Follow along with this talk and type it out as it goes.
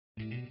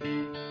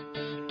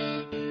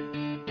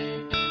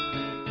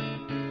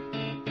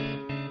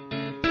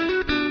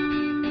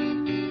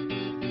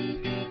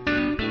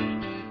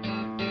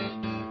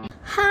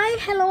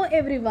hello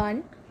everyone.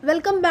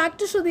 Welcome back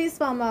to Shrudi's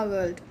Pharma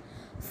World.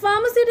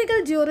 Pharmaceutical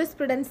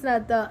Jurisprudence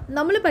nathu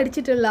nammal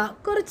padichittulla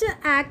korchu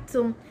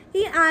actsum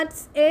ee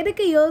acts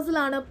edike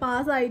yearsilana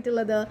pass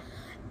aayittulladu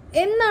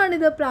ennaanu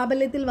idu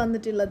പ്രാബല്യത്തിൽ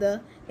വന്നിട്ടുള്ളത്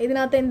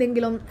ഇതിനകത്ത്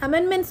എന്തെങ്കിലും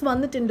അമെൻഡ്മെന്റ്സ്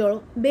വന്നിട്ടുണ്ടോ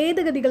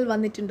ഭേദഗതികൾ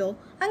വന്നിട്ടുണ്ടോ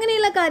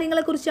അങ്ങനെയുള്ള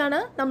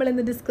കാര്യങ്ങളെക്കുറിച്ചാണ് നമ്മൾ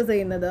ഇന്ന് ഡിസ്കസ്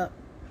ചെയ്യുന്നത്.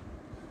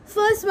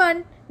 First one,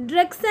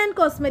 drugs and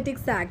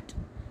cosmetics act.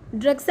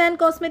 Drugs and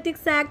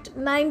cosmetics act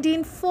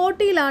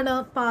 1940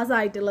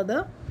 പാസ്സായിട്ടുള്ളത്.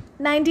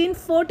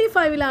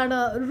 1945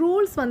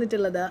 rules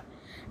വന്നിട്ടുള്ളത്.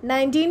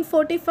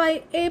 1945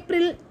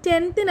 ഏപ്രിൽ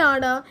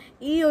 10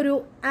 ഈ ഒരു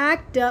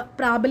ആക്ട്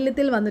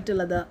പ്രാബല്യത്തിൽ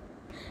വന്നിട്ടുള്ളത്.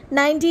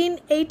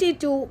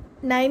 1982,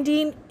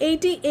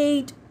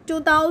 1988,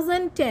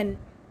 2010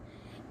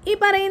 ഈ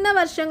പറയുന്ന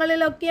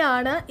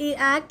വർഷങ്ങളിലൊക്കെയാണ് ഈ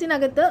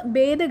ആക്ടിനകത്ത്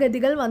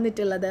ഭേദഗതികൾ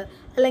വന്നിട്ടുള്ളത്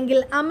അല്ലെങ്കിൽ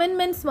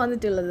അമെൻഡ്മെൻറ്റ്സ്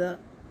വന്നിട്ടുള്ളത്.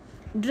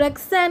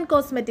 Drugs and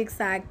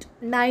cosmetics act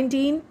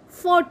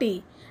 1940.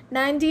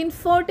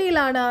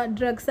 1940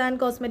 drugs and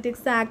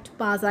cosmetics act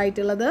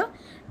പാസ്സായിട്ടുള്ളത്.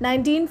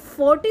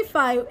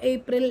 1945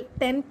 April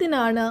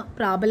 10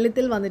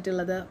 പ്രാബല്യത്തിൽ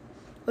വന്നിട്ടുള്ളത്.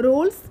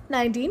 റൂൾസ്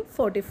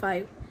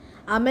 1945.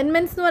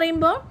 അമെൻഡ്മെൻറ്റ്സ് എന്ന്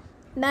പറയുമ്പോൾ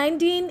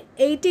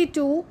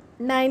 1982,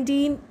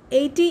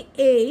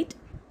 1988,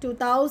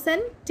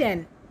 2010.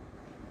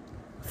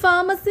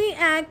 Pharmacy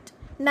act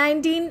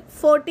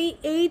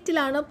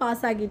 1948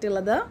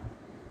 പാസ്സാക്കിയിട്ടുള്ളത്.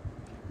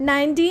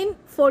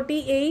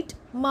 1948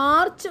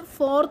 മാർച്ച്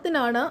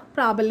 4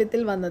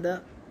 പ്രാബല്യത്തിൽ വന്നത്.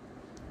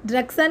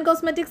 Drugs and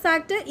cosmetics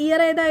act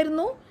year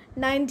ഏതായിരുന്നു?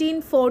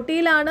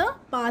 1940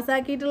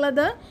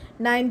 പാസ്സാക്കിയിട്ടുള്ളത്.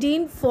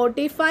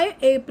 1945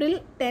 ഏപ്രിൽ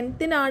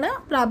 10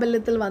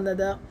 പ്രാബല്യത്തിൽ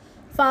വന്നത്.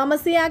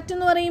 ഫാർമസി ആക്ട്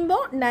എന്ന്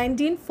പറയുമ്പോൾ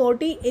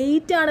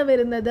 1948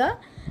 വരുന്നത്.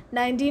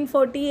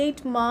 1948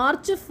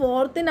 മാർച്ച്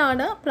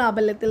 4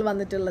 പ്രാബല്യത്തിൽ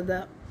വന്നിട്ടുള്ളത്.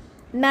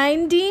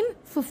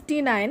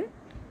 1959,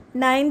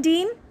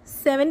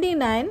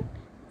 1979,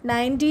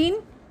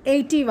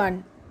 1981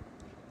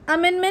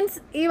 അമെൻഡ്മെൻറ്റ്സ്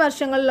ഈ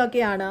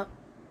വർഷങ്ങളിലൊക്കെയാണ്.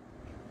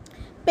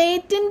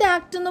 പേറ്റൻറ്റ്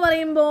ആക്ട് എന്ന്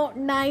പറയുമ്പോൾ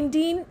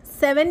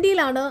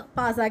 1970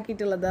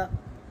 പാസ്സാക്കിയിട്ടുള്ളത്.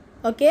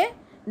 Okay.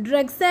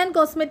 Drugs and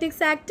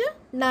cosmetics act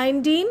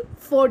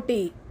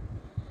 1940.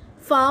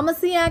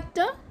 Pharmacy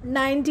act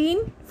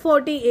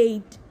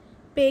 1948.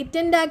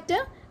 Patent act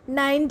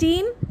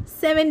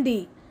 1970.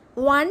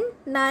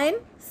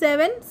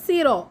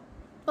 1970.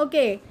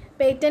 Okay.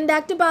 Patent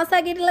act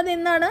പാസ്സാക്കിയിട്ടുള്ളത്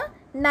എന്നാണ്?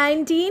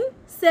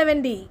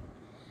 1970.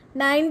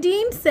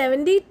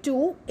 1972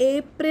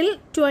 ഏപ്രിൽ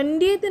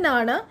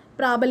 20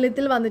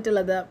 പ്രാബല്യത്തിൽ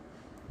വന്നിട്ടുള്ളത്.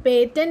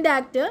 Patent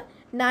act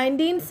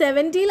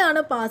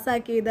 1970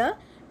 പാസ്സാക്കിയത്.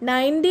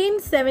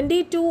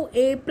 1972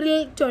 ഏപ്രിൽ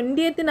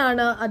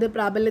 20 അത്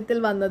പ്രാബല്യത്തിൽ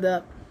വന്നത്.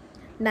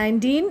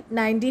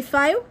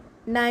 1995,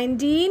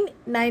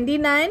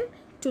 1999,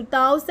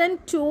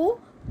 2002,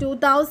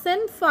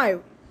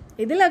 2005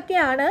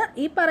 ഇതിലൊക്കെയാണ്,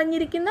 ഈ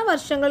പറഞ്ഞിരിക്കുന്ന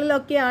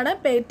വർഷങ്ങളിലൊക്കെയാണ്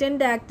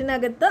പേറ്റൻറ്റ്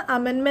ആക്ടിനകത്ത്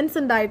അമെൻഡ്മെൻറ്റ്സ്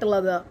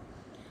ഉണ്ടായിട്ടുള്ളത്.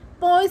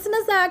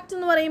 പോയ്സണസ് ആക്ട്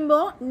എന്ന്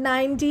പറയുമ്പോൾ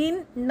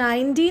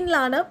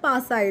 1919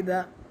 പാസ്സായത്.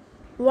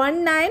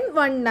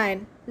 1919,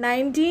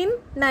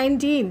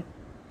 1919.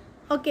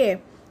 Okay.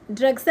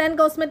 Drugs and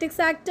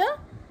cosmetics act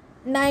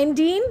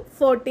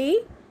 1940.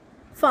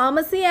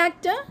 Pharmacy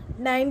act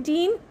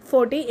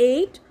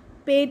 1948.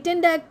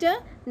 Patent act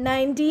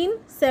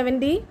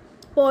 1970.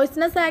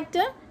 Poisonous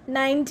act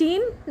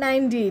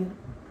 1919.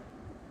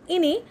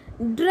 ഇനി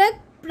drug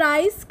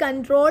price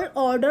control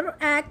order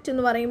act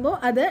എന്ന് പറയുമ്പോൾ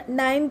അത്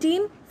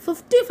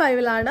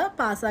 1955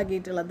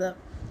 പാസ്സാക്കിയിട്ടുള്ളത്.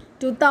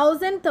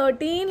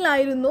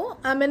 2013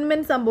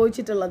 അമെൻഡ്മെൻറ്റ്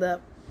സംഭവിച്ചിട്ടുള്ളത്.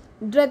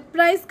 Drug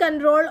price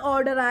control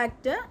order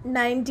act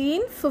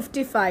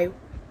 1955.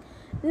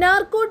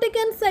 Narcotic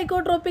and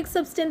psychotropic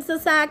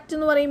substances act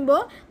എന്ന്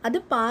പറയുമ്പോൾ അത്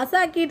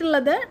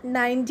പാസ്സാക്കിയിട്ടുള്ളത്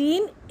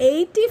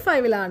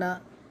 1985.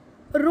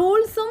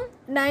 റൂൾസും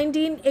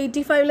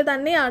 1985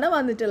 തന്നെയാണ്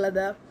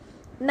വന്നിട്ടുള്ളത്.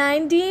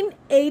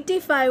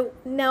 1985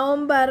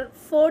 നവംബർ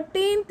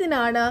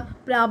 14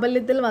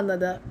 പ്രാബല്യത്തിൽ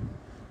വന്നത്.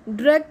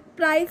 ഡ്രഗ്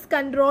പ്രൈസ്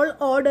കൺട്രോൾ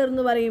ഓർഡർ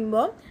എന്ന്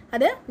പറയുമ്പോൾ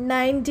അത്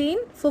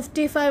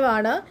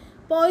 1955.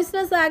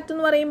 പോയ്സണസ് ആക്ട്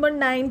എന്ന് പറയുമ്പോൾ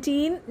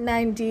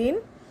 1919.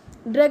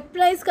 Drug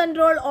price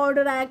control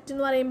order act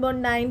എന്ന് പറയുമ്പോൾ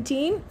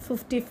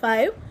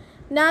 1955.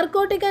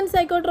 Narcotic and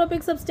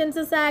psychotropic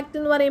substances act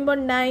എന്ന് പറയുമ്പോൾ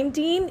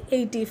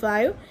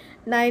 1985.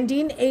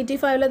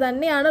 1985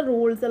 തന്നെയാണ്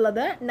റൂൾസ്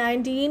ഉള്ളത്.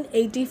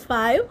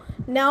 1985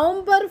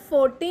 നവംബർ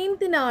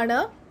 14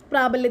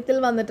 പ്രാബല്യത്തിൽ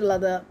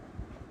വന്നിട്ടുള്ളത്.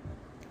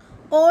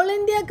 All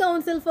India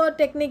council four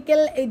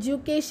technical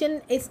education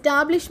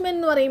establishment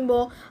എന്ന്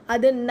പറയുമ്പോൾ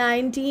അത്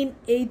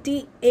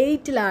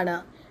 1988.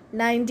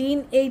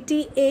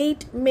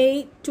 1988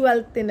 മെയ്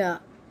 12.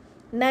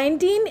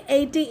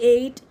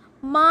 1988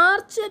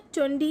 മാർച്ച്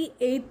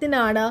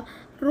 28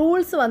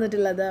 റൂൾസ്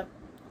വന്നിട്ടുള്ളത്.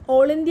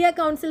 All India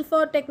council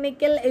four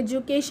technical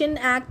education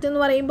act എന്ന്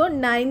പറയുമ്പോൾ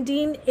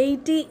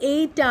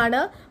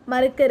 1988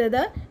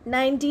 മറക്കരുത്.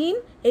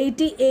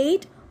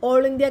 1988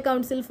 all India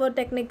council four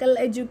technical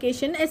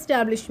education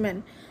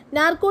establishment.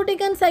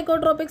 Narcotic and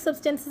psychotropic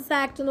substances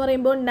act എന്ന്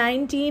പറയുമ്പോൾ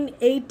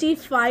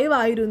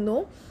 1985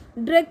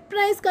 drug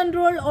price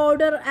control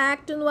order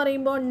act എന്ന്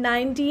പറയുമ്പോൾ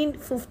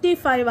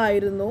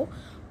 1955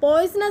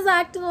 പോയ്സണസ്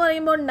ആക്ട് എന്ന്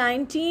പറയുമ്പോൾ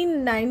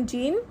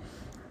 1919,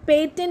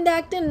 patent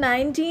act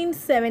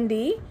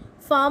 1970,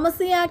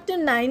 pharmacy act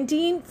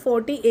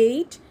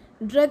 1948,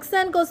 drugs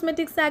and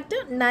cosmetics act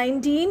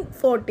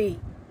 1940.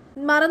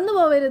 മറന്നു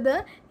പോകരുത്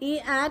ഈ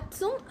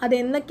ആക്ട്സും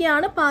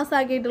അതെന്തൊക്കെയാണ്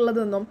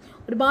പാസ്സാക്കിയിട്ടുള്ളതെന്നും.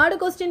 ഒരുപാട്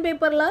ക്വസ്റ്റ്യൻ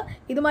പേപ്പറിൽ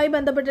ഇതുമായി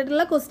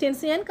ബന്ധപ്പെട്ടിട്ടുള്ള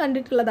ക്വസ്റ്റ്യൻസ് ഞാൻ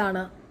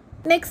കണ്ടിട്ടുള്ളതാണ്.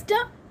 Next,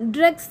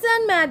 drugs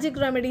and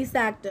magic remedies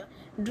act.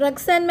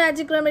 Drugs and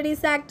magic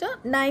remedies act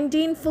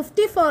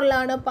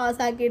 1954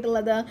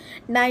 പാസ്സാക്കിയിട്ടുള്ളത്.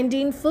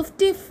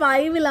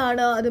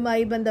 1955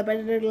 അതുമായി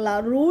ബന്ധപ്പെട്ടിട്ടുള്ള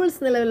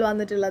റൂൾസ് നിലവിൽ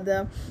വന്നിട്ടുള്ളത്.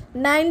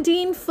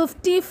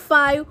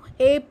 1955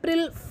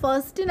 April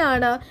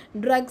 1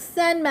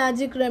 drugs and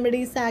magic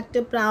remedies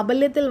act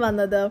പ്രാബല്യത്തിൽ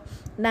വന്നത്.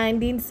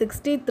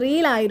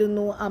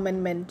 1963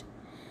 amendment.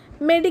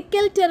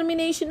 Medical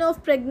termination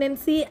of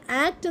pregnancy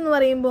act എന്ന്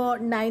പറയുമ്പോൾ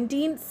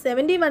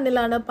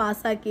 1971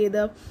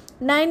 പാസ്സാക്കിയത്.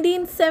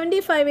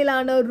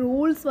 1975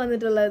 റൂൾസ്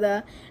വന്നിട്ടുള്ളത്.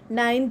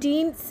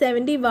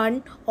 1971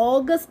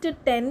 August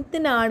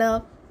 10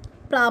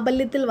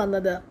 പ്രാബല്യത്തിൽ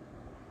വന്നത്.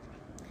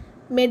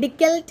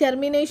 Medical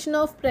termination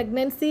of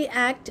pregnancy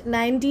act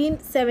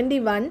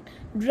 1971,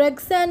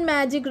 drugs and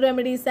magic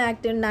remedies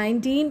act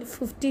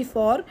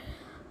 1954,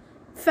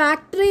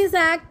 factories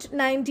act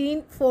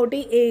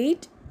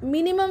 1948,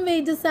 minimum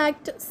wages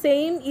act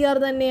same year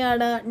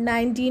തന്നെയാണ്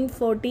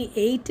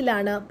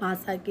 1948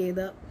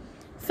 പാസ്സാക്കിയത്.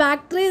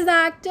 Factories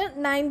act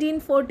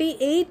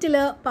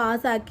 1948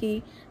 പാസ്സാക്കി.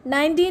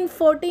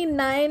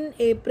 1949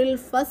 April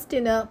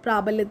 1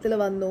 പ്രാബല്യത്തിൽ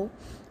വന്നു.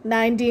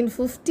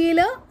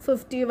 1950,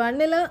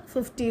 51,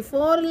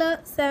 54,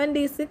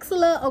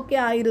 76 ഒക്കെ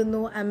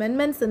ആയിരുന്നു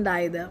അമെൻമെൻറ്റ്സ്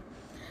ഉണ്ടായത്.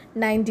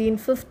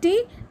 1950,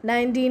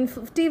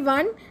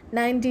 1951,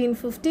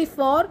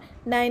 1954,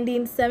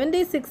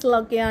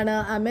 1976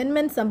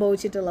 അമെൻമെൻറ്റ്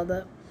സംഭവിച്ചിട്ടുള്ളത്.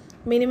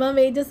 മിനിമം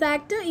വേജസ്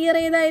ആക്ട് ഇയർ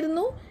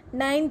ഏതായിരുന്നു?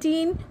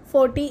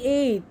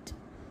 1948.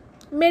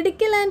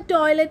 Medical and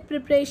toilet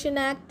preparation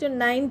act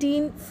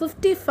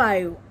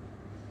 1955.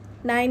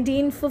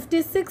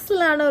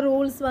 1956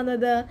 rules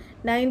വന്നത്.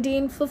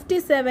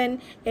 1957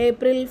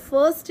 April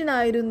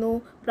 1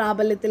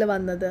 പ്രാബല്യത്തിൽ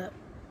വന്നത്.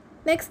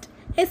 Next,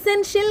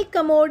 essential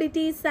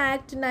commodities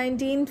act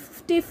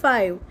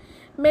 1955.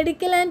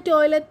 Medical and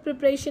toilet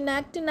preparation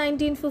act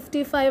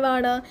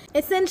 1955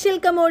 essential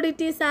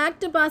commodities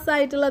act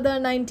പാസ്സായിട്ടുള്ളത്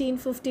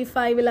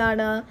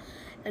 1955.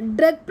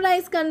 Drug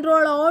price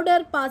control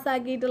order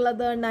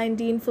പാസ്സാക്കിയിട്ടുള്ളത്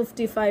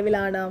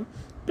 1955.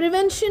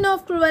 Prevention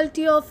of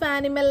cruelty of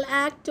animal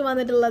act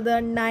വന്നിട്ടുള്ളത്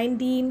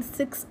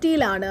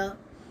 1960.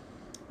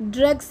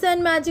 Drugs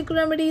and magic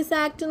remedies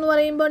act എന്ന്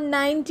പറയുമ്പോൾ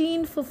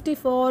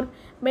 1954,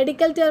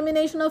 medical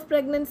termination of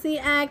pregnancy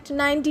act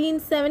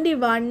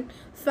 1971,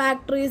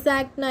 factories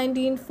act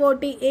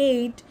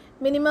 1948,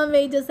 minimum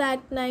wages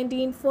act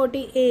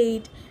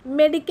 1948,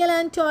 medical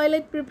and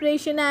toilet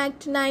preparation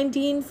act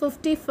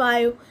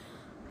 1955,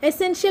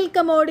 essential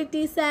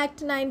commodities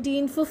act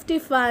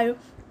 1955,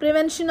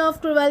 prevention of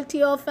cruelty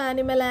of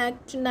animal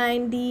act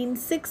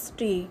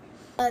 1960.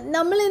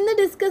 നമ്മൾ ഇന്ന്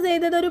discuss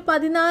ചെയ്തത് ഒരു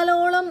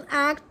 14ഓളം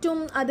ആക്റ്റും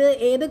അത്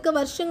ഏതൊക്കെ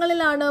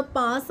വർഷങ്ങളിലാണ്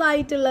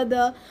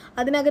പാസ്സായിട്ടുള്ളത്,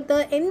 അതിനകത്ത്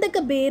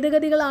എന്തൊക്കെ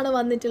ഭേദഗതികളാണ്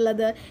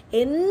വന്നിട്ടുള്ളത്,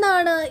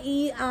 എന്നാണ് ഈ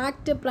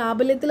ആക്ട്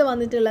പ്രാബല്യത്തിൽ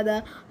വന്നിട്ടുള്ളത്,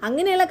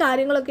 അങ്ങനെയുള്ള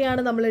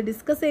കാര്യങ്ങളൊക്കെയാണ് നമ്മൾ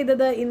ഡിസ്കസ്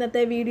ചെയ്തത്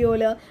ഇന്നത്തെ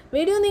വീഡിയോയിൽ.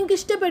 വീഡിയോ നിങ്ങൾക്ക്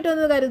ഇഷ്ടപ്പെട്ടു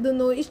എന്ന്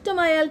കരുതുന്നു.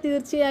 ഇഷ്ടമായാൽ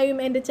തീർച്ചയായും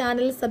എൻ്റെ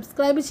ചാനൽ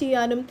സബ്സ്ക്രൈബ്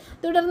ചെയ്യാനും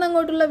തുടർന്ന്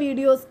അങ്ങോട്ടുള്ള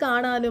വീഡിയോസ്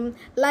കാണാനും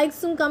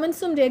ലൈക്സും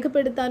കമൻസും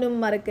രേഖപ്പെടുത്താനും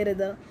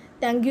മറക്കരുത്.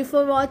 Thank you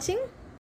for watching.